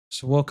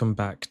So welcome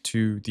back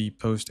to the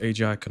post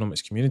AGI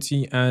economics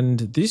community, and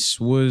this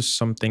was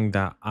something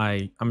that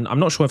I'm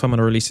not sure if I'm going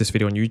to release this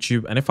video on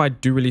YouTube, and if I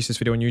do release this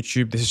video on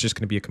YouTube, this is just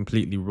going to be a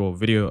completely raw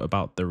video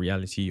about the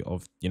reality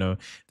of the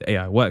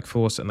AI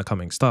workforce and the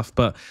coming stuff.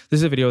 But this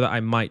is a video that I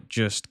might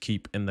just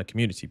keep in the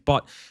community.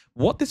 But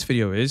what this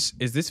video is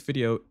this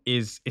video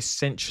is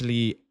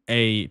essentially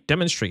a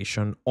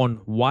demonstration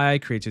on why I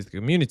created the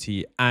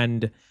community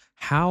and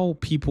how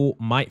people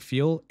might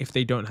feel if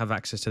they don't have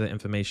access to the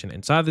information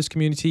inside of this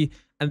community.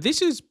 And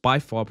this is by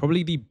far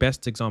probably the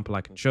best example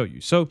I can show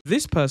you. So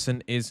this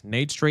person is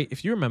Nade Straight.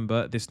 If you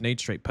remember this Nade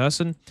Straight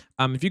person,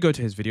 if you go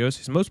to his videos,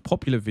 his most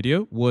popular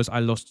video was I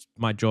lost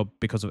my job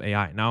because of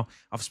AI. Now,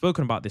 I've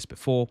spoken about this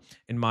before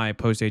in my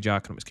post-AGI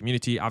economics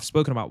community. I've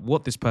spoken about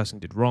what this person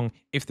did wrong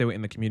if they were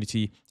in the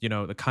community,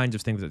 the kinds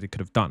of things that they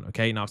could have done,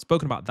 okay? Now, I've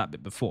spoken about that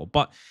bit before,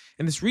 but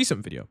in this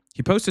recent video,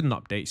 he posted an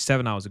update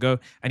 7 hours ago,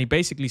 and he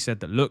basically said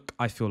that, look,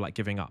 I feel like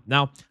giving up.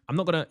 Now, I'm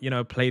not going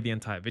to, play the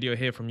entire video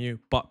here from you,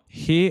 but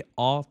here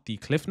are the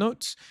cliff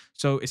notes.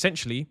 So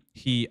essentially,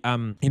 he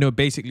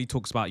basically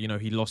talks about,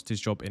 he lost his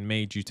job in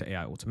May due to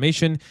AI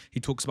automation. He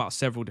talks about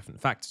several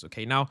different factors.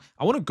 Okay, now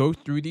I want to go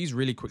through these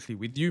really quickly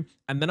with you,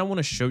 and then I want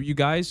to show you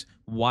guys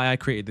why I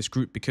created this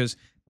group, because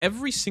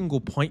every single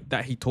point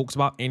that he talks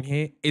about in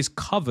here is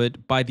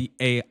covered by the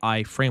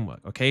AI framework,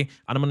 okay?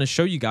 And I'm going to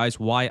show you guys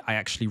why I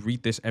actually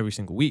read this every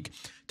single week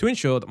to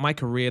ensure that my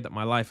career, that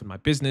my life and my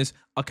business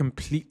are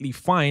completely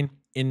fine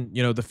in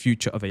the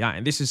future of AI.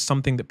 And this is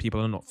something that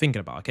people are not thinking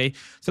about, okay?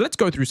 So let's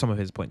go through some of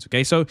his points,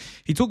 okay? So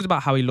he talks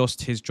about how he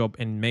lost his job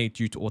in May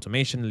due to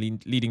automation,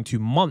 leading to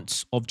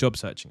months of job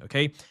searching,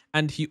 okay?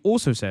 And he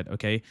also said,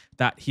 okay,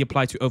 that he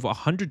applied to over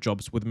 100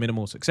 jobs with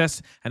minimal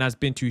success and has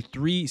been to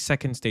 3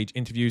 second stage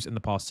interviews in the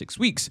past 6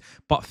 weeks,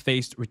 but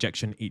faced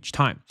rejection each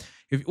time.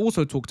 He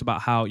also talked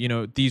about how,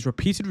 these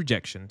repeated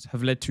rejections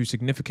have led to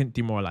significant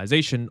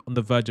demoralization on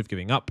the verge of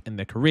giving up in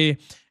their career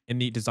in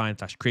the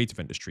design/creative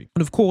industry.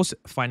 And of course,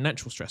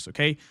 financial stress,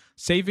 okay?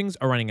 Savings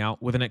are running out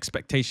with an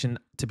expectation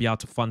to be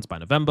out of funds by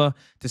November,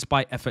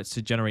 despite efforts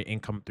to generate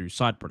income through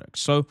side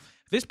products. So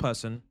this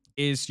person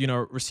is,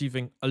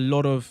 receiving a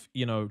lot of,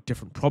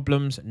 different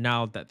problems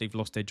now that they've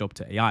lost their job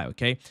to AI,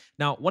 okay?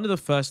 Now, one of the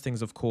first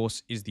things, of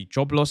course, is the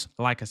job loss.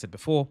 Like I said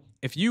before,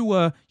 if you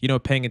were,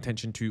 paying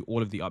attention to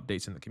all of the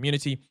updates in the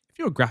community, if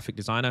you're a graphic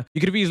designer,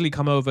 you could have easily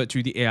come over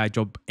to the AI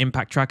job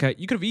impact tracker.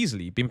 You could have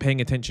easily been paying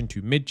attention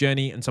to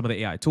Midjourney and some of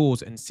the AI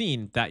tools and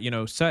seen that,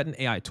 certain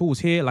AI tools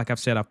here, like I've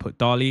said, I've put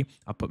DALL-E,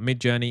 I've put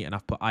Midjourney, and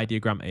I've put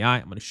Ideogram AI.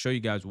 I'm going to show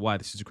you guys why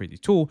this is a crazy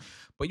tool.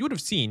 But you would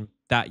have seen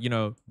that,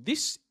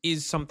 this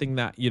is something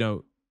that,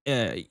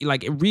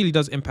 like it really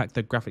does impact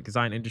the graphic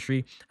design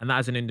industry, and that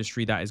is an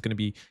industry that is going to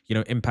be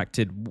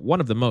impacted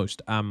one of the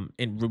most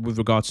with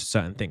regards to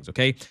certain things,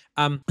 okay?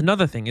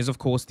 Another thing is, of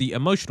course, the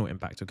emotional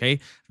impact, okay?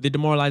 The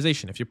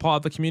demoralization. If you're part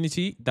of the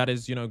community that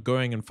is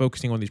going and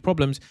focusing on these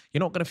problems, you're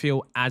not going to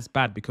feel as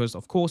bad because,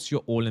 of course,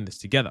 you're all in this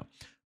together.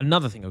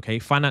 Another thing, okay,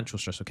 financial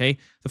stress, okay?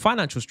 The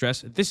financial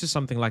stress, this is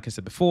something, like I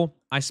said before,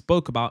 I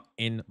spoke about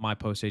in my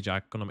post-AGI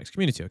economics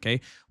community,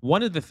 okay?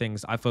 One of the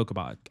things I spoke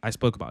about,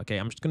 okay?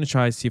 I'm just going to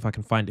try to see if I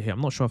can find it here.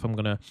 I'm not sure if I'm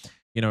going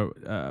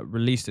to,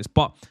 release this,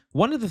 but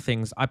one of the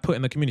things I put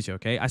in the community,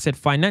 okay? I said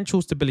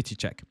financial stability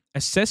check.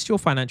 Assess your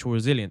financial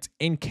resilience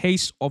in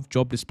case of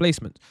job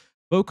displacement.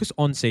 Focus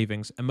on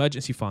savings,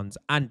 emergency funds,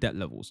 and debt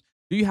levels.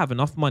 Do you have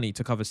enough money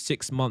to cover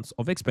 6 months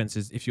of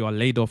expenses if you are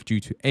laid off due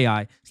to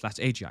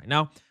AI/AGI?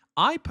 Now,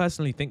 I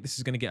personally think this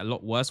is going to get a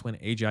lot worse when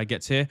AGI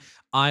gets here.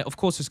 Of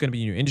course, there's going to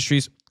be new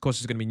industries. Of course,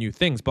 there's going to be new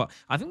things. But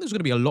I think there's going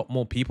to be a lot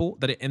more people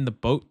that are in the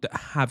boat that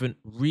haven't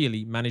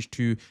really managed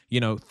to,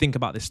 think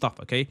about this stuff,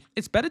 okay?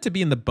 It's better to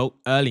be in the boat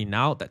early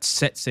now that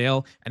set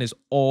sail and is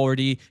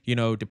already,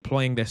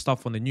 deploying their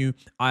stuff on the new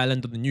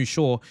island, on the new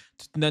shore,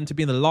 than to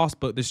be in the last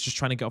boat that's just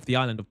trying to get off the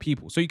island of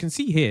people. So you can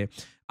see here,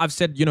 I've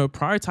said,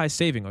 prioritize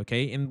saving,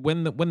 okay? And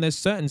when there's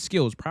certain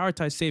skills,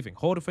 prioritize saving.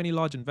 Hold off any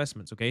large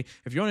investments, okay?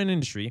 If you're in an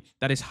industry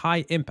that is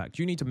high impact,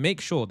 you need to make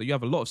sure that you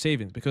have a lot of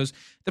savings because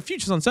the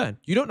future's uncertain.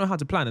 You don't know how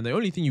to plan, and the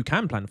only thing you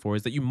can plan for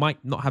is that you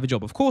might not have a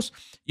job. Of course,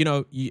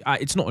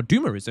 it's not a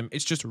doomerism.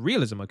 It's just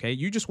realism, okay?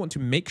 You just want to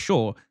make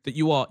sure that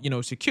you are,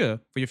 secure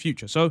for your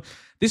future. So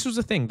this was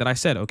the thing that I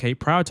said, okay?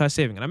 Prioritize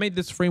saving. And I made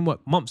this framework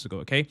months ago,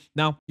 okay?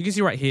 Now, you can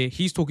see right here,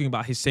 he's talking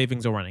about his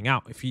savings are running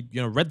out. If he,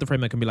 read the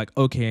framework and be like,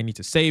 okay, I need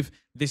to save,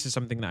 this is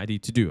something that I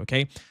need to do,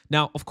 okay?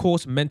 Now, of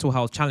course, mental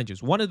health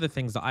challenges. One of the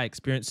things that I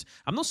experienced,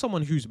 I'm not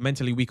someone who's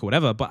mentally weak or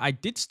whatever, but I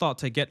did start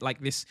to get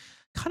like this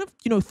kind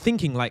of,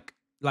 thinking like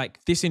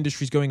this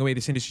industry's going away,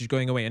 this industry's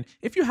going away. And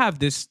if you have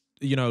this,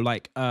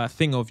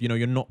 thing of,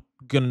 you're not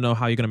going to know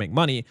how you're going to make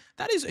money,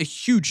 that is a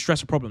huge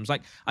stress of problems.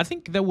 Like, I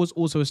think there was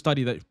also a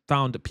study that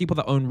found that people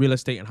that own real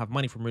estate and have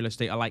money from real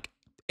estate are like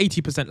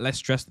 80% less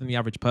stressed than the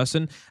average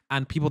person,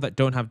 and people that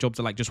don't have jobs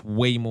are like just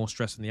way more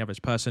stressed than the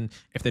average person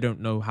if they don't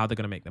know how they're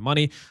going to make their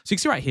money. So you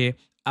can see right here,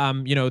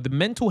 the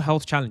mental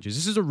health challenges.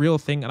 This is a real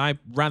thing, and I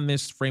ran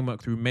this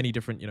framework through many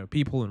different,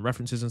 people and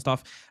references and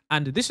stuff.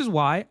 And this is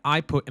why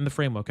I put in the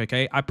framework,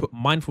 okay? I put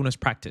mindfulness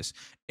practice.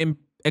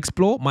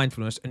 explore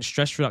mindfulness and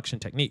stress reduction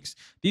techniques.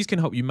 These can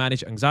help you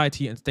manage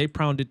anxiety and stay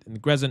grounded in the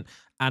present,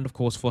 and of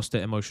course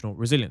foster emotional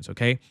resilience.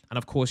 Okay, and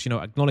of course,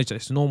 acknowledge that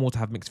it's normal to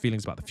have mixed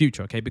feelings about the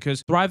future. Okay,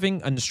 because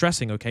thriving and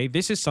stressing, okay,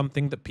 this is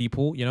something that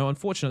people,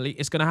 unfortunately,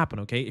 it's going to happen.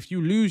 Okay, if you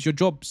lose your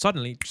job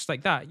suddenly just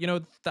like that,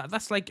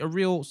 that's like a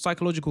real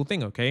psychological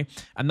thing. Okay,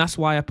 and that's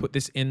why I put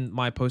this in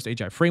my post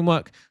AGI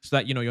framework, so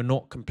that you're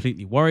not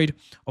completely worried.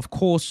 Of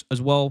course,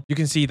 as well, you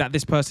can see that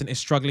this person is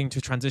struggling to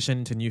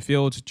transition to new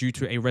fields due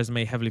to a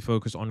resume heavily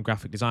focused on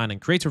graphic design and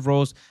creative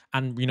roles,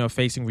 and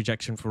facing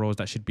rejection for roles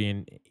that should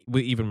be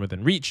even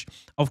within reach.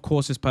 Of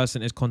course, this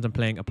person is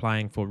contemplating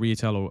applying for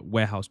retail or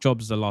warehouse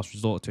jobs as a last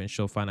resort to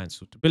ensure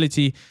financial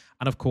stability.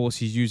 And of course,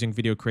 he's using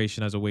video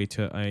creation as a way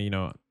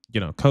to,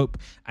 cope,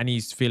 and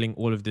he's feeling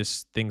all of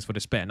these things for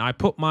despair. And I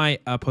put my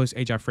post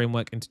AGI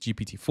framework into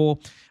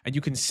GPT-4, and you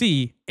can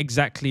see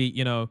exactly,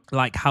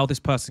 like how this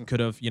person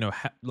could have,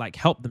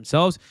 helped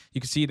themselves.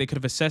 You can see they could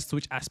have assessed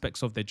which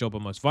aspects of their job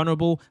are most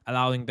vulnerable,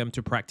 allowing them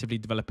to proactively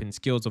develop in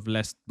skills of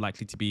less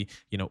likely to be,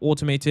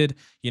 automated.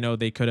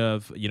 They could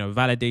have,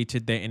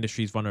 validated their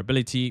industry's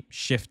vulnerability,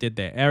 shifted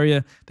their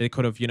area. They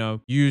could have,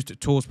 used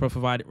tools to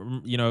provide,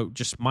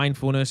 just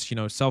mindfulness,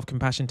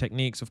 self-compassion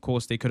techniques. Of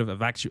course, they could have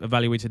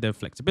evaluated their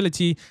flexibility.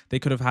 They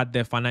could have had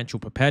their financial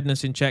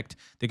preparedness in check.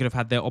 They could have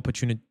had their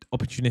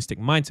opportunistic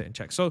mindset in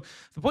check. So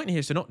the point here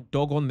is to not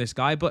dog on this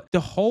guy, but the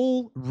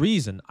whole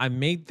reason I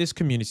made this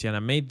community and I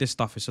made this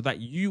stuff is so that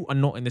you are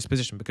not in this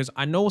position, because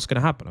I know what's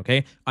going to happen.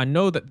 Okay, I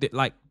know that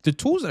the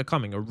tools that are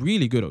coming are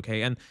really good.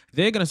 Okay, and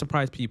they're going to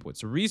surprise people.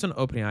 It's the reason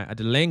OpenAI are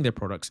delaying their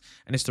products,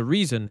 and it's the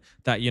reason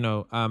that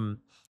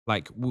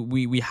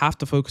we have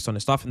to focus on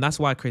this stuff. And that's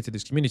why I created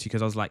this community,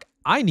 because I was like,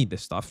 I need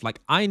this stuff. Like,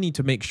 I need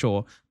to make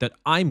sure that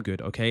I'm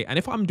good. Okay, and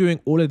if I'm doing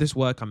all of this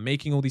work, I'm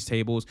making all these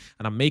tables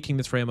and I'm making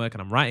this framework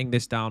and I'm writing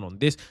this down on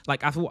this,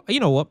 like, I thought, you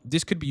know what,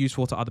 this could be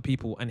useful to other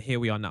people, and here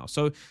we are now.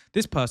 So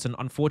this person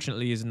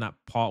unfortunately is in that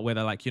part where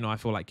they're like, I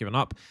feel like giving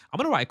up. I'm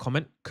gonna write a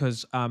comment,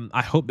 because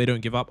I hope they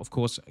don't give up. Of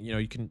course,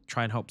 you can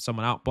try and help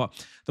someone out, but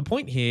the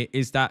point here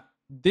is that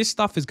this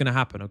stuff is going to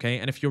happen. Okay,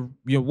 and if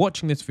you're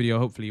watching this video,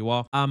 hopefully you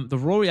are, the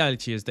raw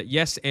reality is that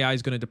yes, AI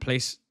is going to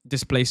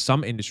displace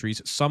some industries.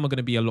 Some are going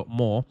to be a lot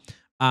more.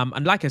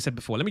 And like I said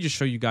before, let me just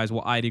show you guys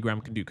what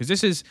ideogram can do, because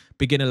this is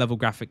beginner level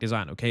graphic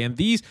design. Okay, and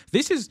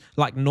this is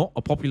like not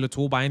a popular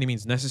tool by any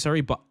means necessary,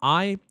 but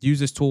I use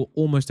this tool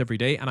almost every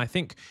day. And I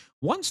think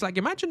once, like,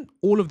 imagine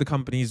all of the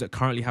companies that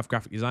currently have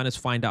graphic designers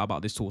find out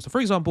about this tool. So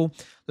for example,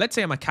 let's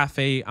say I'm a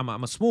cafe, I'm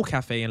a small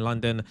cafe in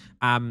London,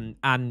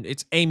 and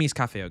it's Amy's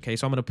Cafe. Okay,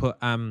 so I'm gonna put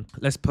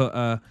let's put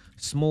a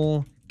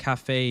small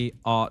cafe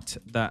art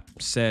that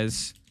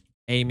says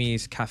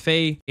Amy's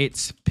Cafe.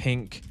 It's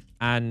pink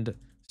and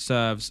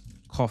serves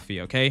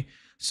coffee. Okay,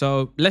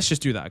 so let's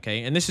just do that.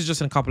 Okay, and this is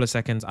just in a couple of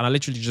seconds, and I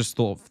literally just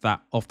thought of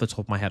that off the top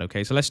of my head.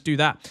 Okay, so let's do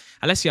that,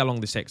 and let's see how long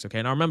this takes.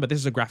 Okay, now remember, this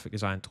is a graphic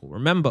design tool.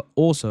 Remember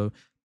also,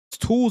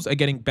 tools are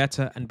getting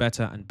better and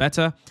better and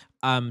better,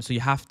 so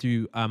you have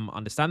to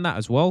understand that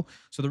as well.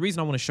 So the reason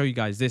I want to show you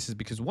guys this is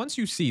because once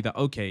you see that,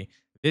 okay,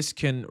 this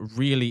can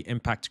really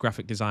impact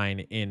graphic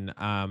design in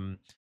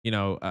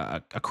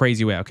a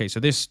crazy way. Okay, so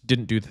this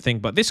didn't do the thing,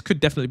 but this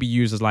could definitely be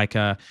used as like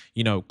a,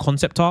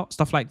 concept art,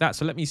 stuff like that.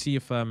 So let me see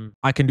if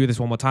I can do this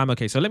one more time.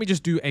 Okay, so let me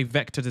just do a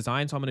vector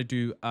design. So I'm going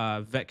to do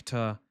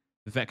vector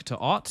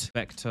art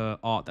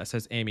that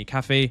says Amy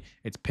Cafe.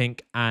 It's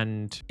pink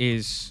and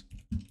is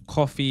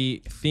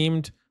coffee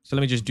themed. So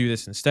let me just do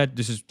this instead.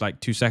 This is like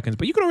 2 seconds,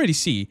 but you can already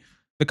see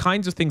the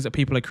kinds of things that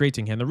people are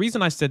creating here. And the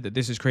reason I said that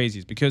this is crazy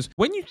is because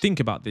when you think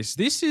about this,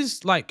 this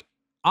is like,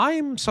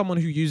 I'm someone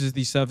who uses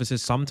these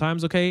services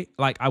sometimes, okay?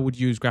 Like, I would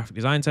use graphic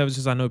design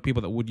services. I know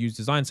people that would use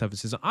design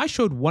services. I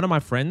showed one of my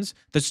friends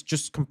that's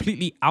just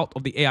completely out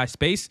of the AI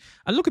space.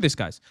 And look at this,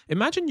 guys.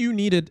 Imagine you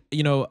needed,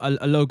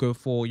 a logo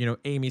for,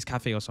 Amy's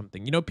Cafe or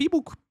something.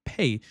 People could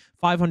pay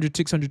 $500,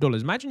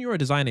 $600. Imagine you're a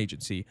design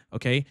agency,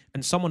 okay?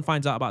 And someone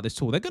finds out about this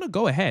tool. They're going to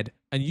go ahead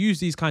and use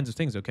these kinds of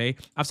things, okay?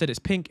 I've said it's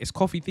pink, it's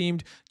coffee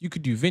themed. You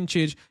could do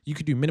vintage, you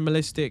could do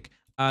minimalistic.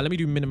 Let me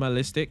do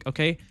minimalistic,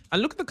 okay? And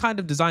look at the kind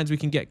of designs we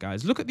can get,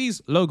 guys. Look at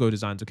these logo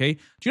designs, okay? Do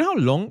you know how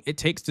long it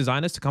takes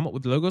designers to come up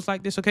with logos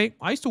like this, okay?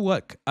 I used to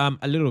work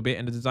a little bit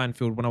in the design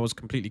field when I was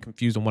completely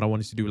confused on what I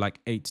wanted to do like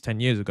 8 to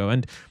 10 years ago.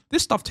 And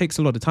this stuff takes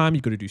a lot of time.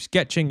 You got to do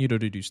sketching. You got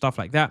to do stuff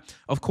like that.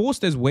 Of course,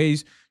 there's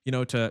ways,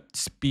 to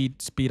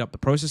speed up the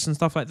process and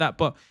stuff like that.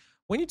 But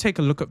when you take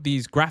a look at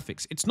these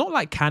graphics, it's not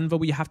like Canva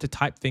where you have to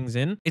type things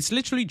in. It's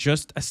literally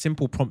just a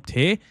simple prompt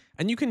here.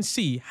 And you can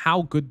see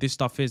how good this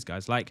stuff is,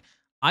 guys. Like,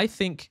 I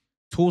think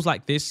tools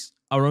like this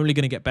are only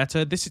going to get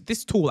better.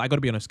 This tool, I got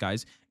to be honest,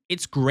 guys,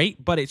 it's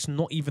great, but it's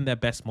not even their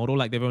best model.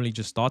 Like, they've only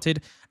just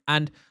started.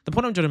 And the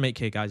point I'm trying to make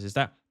here, guys, is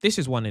that this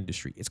is one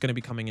industry. It's going to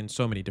be coming in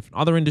so many different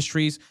other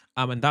industries.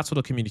 And that's what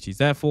the community is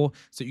there for.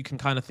 So you can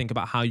kind of think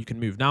about how you can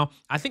move. Now,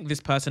 I think this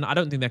person, I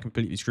don't think they're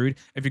completely screwed.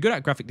 If you're good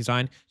at graphic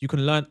design, you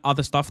can learn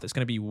other stuff that's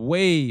going to be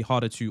way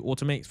harder to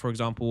automate. For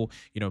example,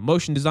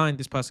 motion design.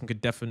 This person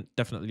could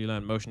definitely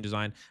learn motion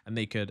design, and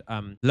they could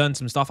learn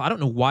some stuff. I don't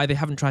know why they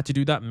haven't tried to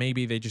do that.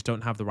 Maybe they just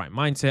don't have the right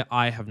mindset.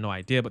 I have no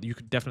idea, but you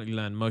could definitely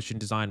learn motion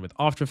design with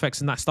After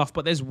Effects and that stuff.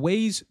 But there's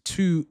ways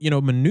to,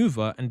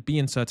 maneuver and be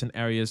in certain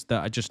areas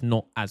that are just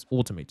not as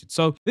automated.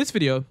 So this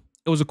video,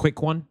 it was a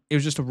quick one. It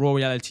was just a raw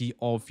reality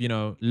of,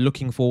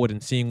 looking forward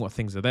and seeing what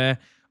things are there.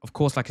 Of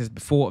course, like I said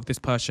before, if this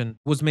person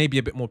was maybe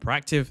a bit more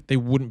proactive, they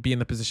wouldn't be in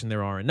the position they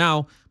are in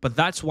now. But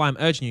that's why I'm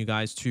urging you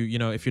guys to,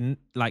 if you're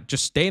like,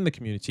 just stay in the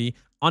community,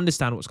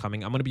 understand what's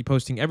coming. I'm going to be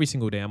posting every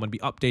single day. I'm going to be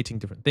updating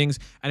different things.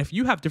 And if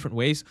you have different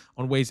ways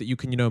that you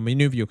can,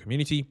 maneuver your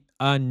community,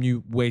 earn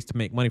new ways to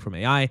make money from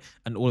AI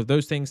and all of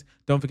those things,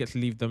 don't forget to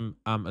leave them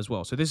as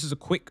well. So this is a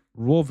quick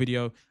raw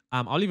video.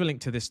 I'll leave a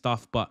link to this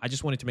stuff, but I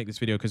just wanted to make this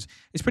video because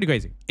it's pretty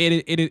crazy.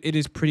 It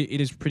is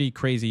pretty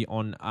crazy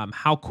on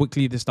how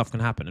quickly this stuff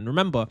can happen. And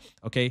remember,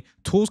 okay,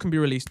 tools can be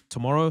released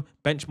tomorrow.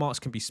 Benchmarks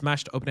can be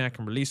smashed. OpenAI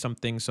can release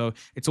something. So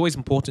it's always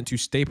important to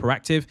stay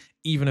proactive,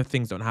 even if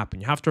things don't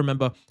happen. You have to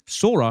remember,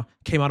 Sora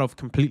came out of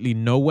completely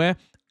nowhere,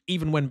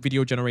 even when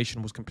video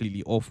generation was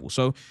completely awful.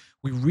 So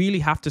we really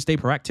have to stay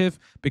proactive,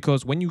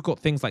 because when you've got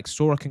things like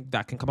Sora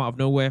that can come out of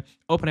nowhere,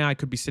 OpenAI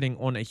could be sitting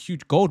on a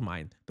huge gold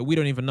mine that we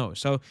don't even know.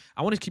 So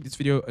I want to keep this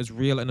video as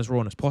real and as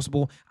raw as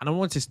possible. And I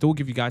want to still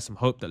give you guys some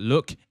hope that,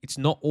 look, it's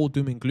not all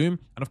doom and gloom.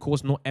 And of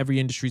course, not every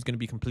industry is going to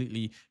be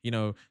completely,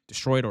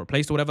 destroyed or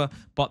replaced or whatever.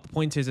 But the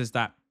point is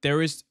that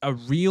there is a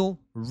real,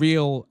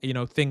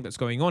 thing that's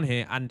going on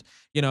here. And,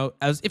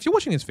 as if you're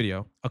watching this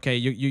video, okay,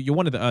 you're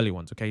one of the early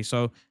ones. Okay.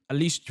 So at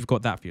least you've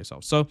got that for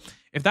yourself. So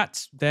if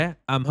that's there,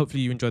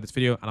 hopefully you enjoyed this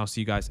video, and I'll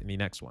see you guys in the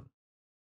next one.